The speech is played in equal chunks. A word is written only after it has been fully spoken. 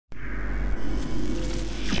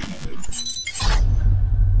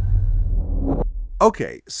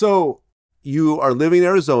Okay, so you are living in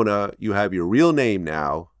Arizona. You have your real name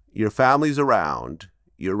now. Your family's around.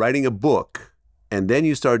 You're writing a book. And then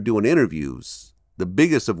you start doing interviews, the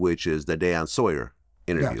biggest of which is the Diane Sawyer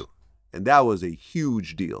interview. Yes. And that was a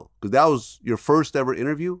huge deal because that was your first ever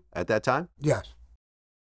interview at that time? Yes.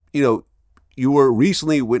 You know, you were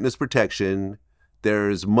recently witness protection.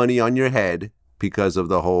 There's money on your head because of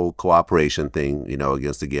the whole cooperation thing, you know,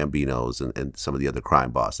 against the Gambinos and some of the other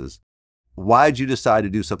crime bosses. Why'd you decide to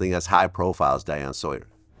do something as high profile as Diane Sawyer?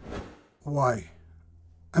 Why?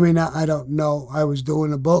 I mean, I don't know. I was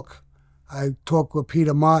doing a book. I talked with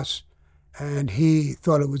Peter Moss, and he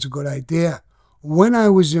thought it was a good idea. When I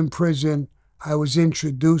was in prison, I was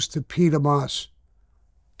introduced to Peter Moss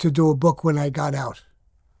to do a book when I got out.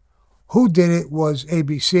 Who did it was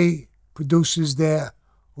ABC. Producers there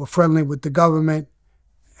were friendly with the government,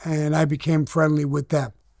 and I became friendly with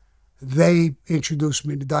them. They introduced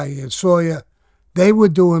me to Diane Sawyer. They were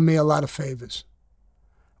doing me a lot of favors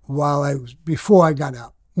before I got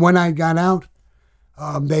out. When I got out,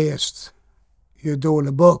 they asked, "You're doing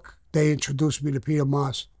a book." They introduced me to Peter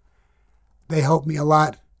Moss. They helped me a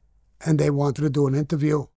lot, and they wanted to do an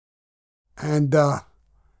interview. And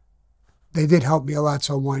they did help me a lot,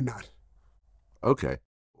 so why not? Okay.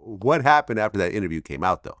 What happened after that interview came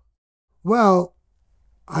out, though? Well,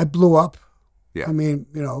 I blew up. Yeah. I mean,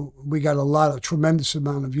 you know, we got a tremendous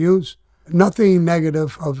amount of views. Nothing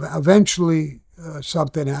negative. Eventually,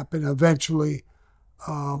 something happened. Eventually,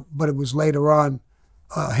 but it was later on,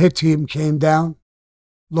 a hit team came down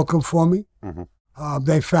looking for me. Mm-hmm.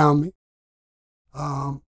 They found me.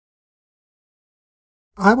 I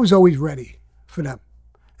was always ready for them.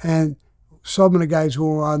 And some of the guys who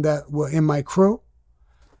were on that were in my crew.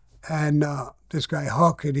 And this guy,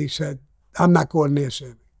 Huck, and he said, "I'm not going near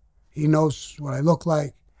Sammy. He knows what I look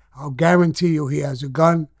like. I'll guarantee you he has a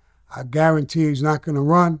gun. I guarantee he's not going to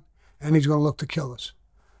run, and he's going to look to kill us."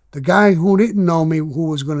 The guy who didn't know me, who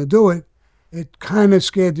was going to do it, it kind of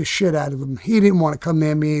scared the shit out of him. He didn't want to come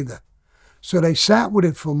near me either. So they sat with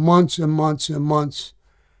it for months and months and months,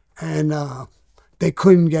 and they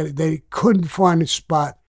couldn't get it. They couldn't find a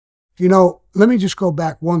spot. You know, let me just go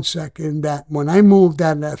back 1 second, that when I moved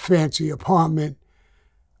out of that fancy apartment,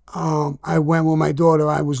 I went with my daughter,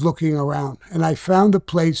 I was looking around, and I found a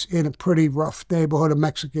place in a pretty rough neighborhood, a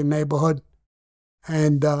Mexican neighborhood.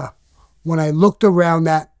 And when I looked around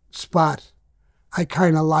that spot, I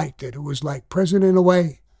kind of liked it. It was like prison in a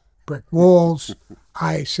way, brick walls.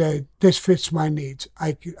 I said, this fits my needs.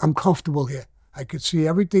 I'm comfortable here. I could see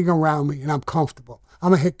everything around me, and I'm comfortable.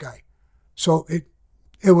 I'm a hit guy. So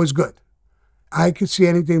it was good. I could see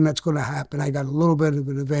anything that's going to happen. I got a little bit of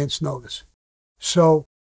an advance notice. So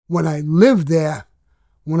when I lived there,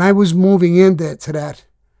 when I was moving in there to that,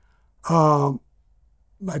 I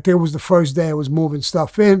think it was the first day I was moving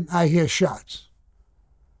stuff in, I hear shots.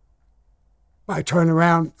 I turn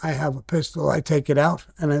around, I have a pistol, I take it out,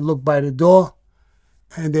 and I look by the door,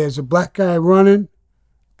 and there's a black guy running,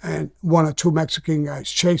 and 1 or 2 Mexican guys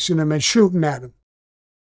chasing him and shooting at him.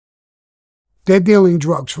 They're dealing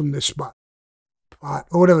drugs from this spot, pot,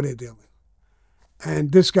 or whatever they're dealing.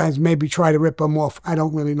 And this guy's maybe trying to rip him off. I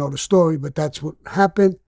don't really know the story, but that's what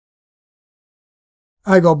happened.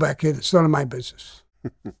 I go back in. It's none of my business.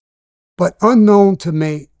 But unknown to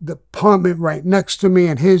me, the apartment right next to me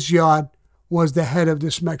in his yard was the head of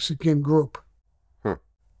this Mexican group.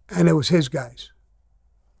 And it was his guys.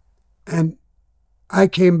 And I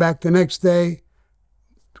came back the next day,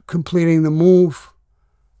 completing the move.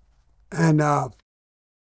 And a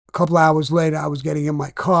couple hours later, I was getting in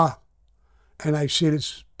my car, and I see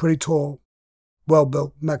this pretty tall,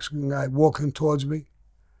 well-built Mexican guy walking towards me.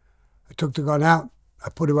 I took the gun out. I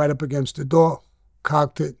put it right up against the door,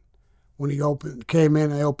 cocked it. When he came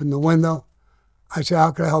in, I opened the window. I said,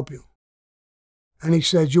 "How can I help you?" And he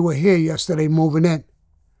said, "You were here yesterday moving in.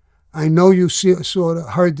 I know you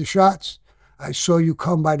heard the shots. I saw you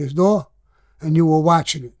come by this door, and you were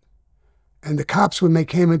watching it. And the cops, when they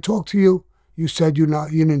came and talked to you, you said you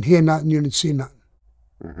didn't hear nothing, you didn't see nothing.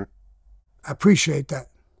 Mm-hmm. I appreciate that."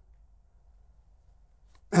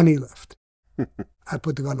 And he left. I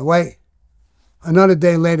put the gun away. Another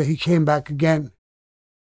day later, he came back again,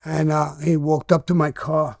 and he walked up to my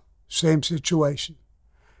car, same situation.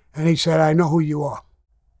 And he said, "I know who you are."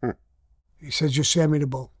 He said, "You're Sammy the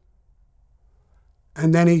Bull."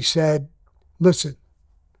 And then he said, "Listen,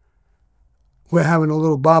 we're having a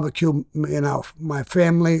little barbecue, my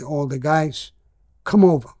family, all the guys. Come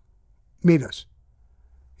over, meet us."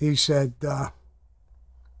 He said,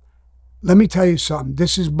 "Let me tell you something.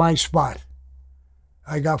 This is my spot.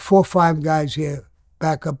 I got 4 or 5 guys here,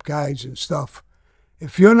 backup guys and stuff.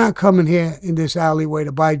 if you're not coming here in this alleyway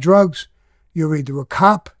to buy drugs, you're either a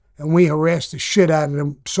cop, and we harass the shit out of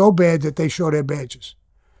them so bad that they show their badges.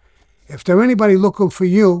 If there's anybody looking for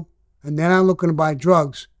you, and they're not looking to buy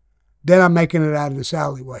drugs, then I'm making it out of this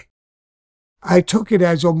alleyway. I took it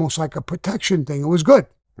as almost like a protection thing. It was good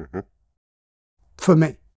for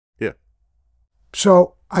me. Yeah.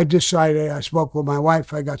 So I decided, I spoke with my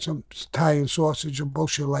wife. I got some Italian sausage and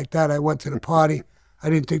bullshit like that. I went to the party. I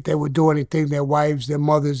didn't think they would do anything. Their wives, their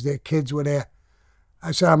mothers, their kids were there.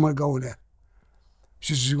 I said, I'm going to go in there.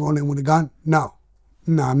 She said, you going in with a gun? No,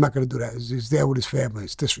 I'm not going to do that. He's there with his family.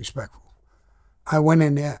 It's disrespectful. I went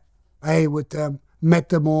in there. I ate with them, met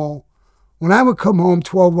them all. When I would come home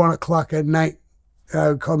 12, 1 o'clock at night, I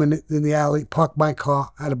would come in the alley, park my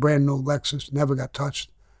car. I had a brand new Lexus, never got touched.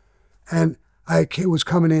 And I was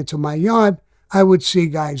coming into my yard, I would see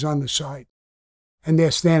guys on the side. And they're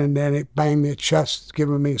standing there, they bang their chests,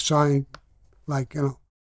 giving me a sign, like, you know.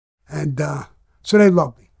 And so they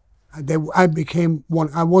loved me. I became one.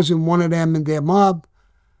 I wasn't one of them in their mob,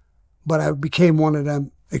 but I became one of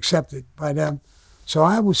them, accepted by them. So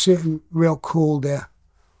I was sitting real cool there.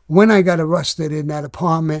 When I got arrested in that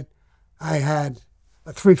apartment, I had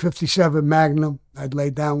a .357 Magnum. I'd lay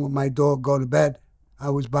down with my dog, go to bed. I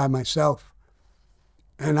was by myself.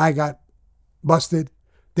 And I got busted.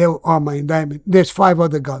 They were on my indictment. There's 5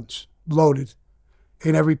 other guns loaded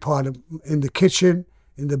in every part of, in the kitchen,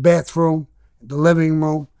 in the bathroom, in the living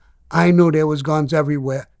room. I knew there was guns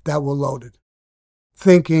everywhere that were loaded.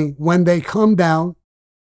 Thinking, when they come down,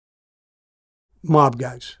 mob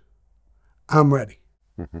guys, I'm ready.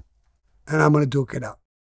 And I'm going to duke it out.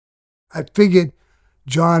 I figured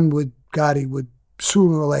Gotti would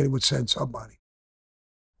sooner or later would send somebody.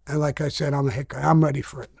 And like I said, I'm a hit guy. I'm ready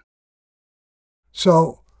for it.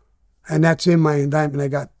 So, and that's in my indictment. I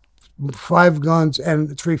got 5 guns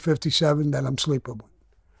and a .357 that I'm sleeping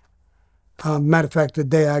with. Matter of fact, the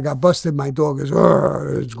day I got busted, my dog is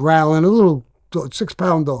growling, a little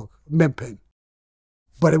 6-pound dog, mint pin.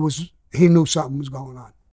 But he knew something was going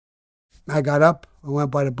on. I got up, I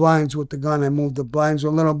went by the blinds with the gun, I moved the blinds a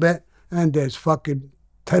little bit, and there's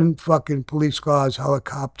 10 fucking police cars,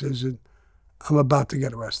 helicopters, and I'm about to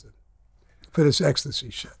get arrested for this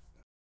ecstasy shit.